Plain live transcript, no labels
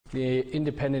The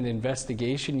Independent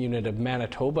Investigation Unit of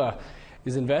Manitoba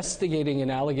is investigating an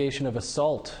allegation of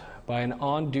assault by an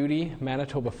on-duty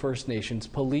Manitoba First Nations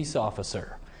police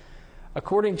officer.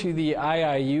 According to the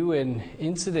IIU, an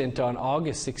incident on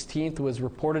August 16th was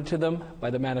reported to them by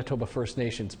the Manitoba First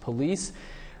Nations Police,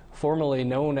 formerly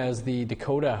known as the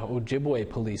Dakota Ojibwe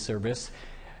Police Service.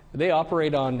 They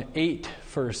operate on 8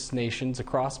 First Nations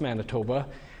across Manitoba.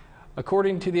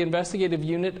 According to the investigative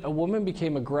unit, a woman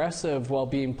became aggressive while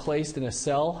being placed in a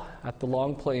cell at the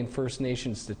Long Plain First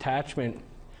Nations detachment.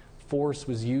 Force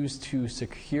was used to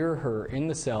secure her in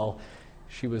the cell.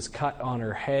 She was cut on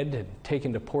her head and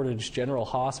taken to Portage General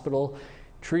Hospital,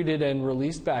 treated and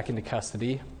released back into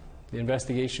custody. The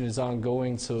investigation is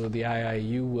ongoing, so the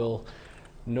IIU will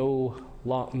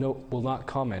not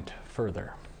comment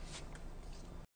further.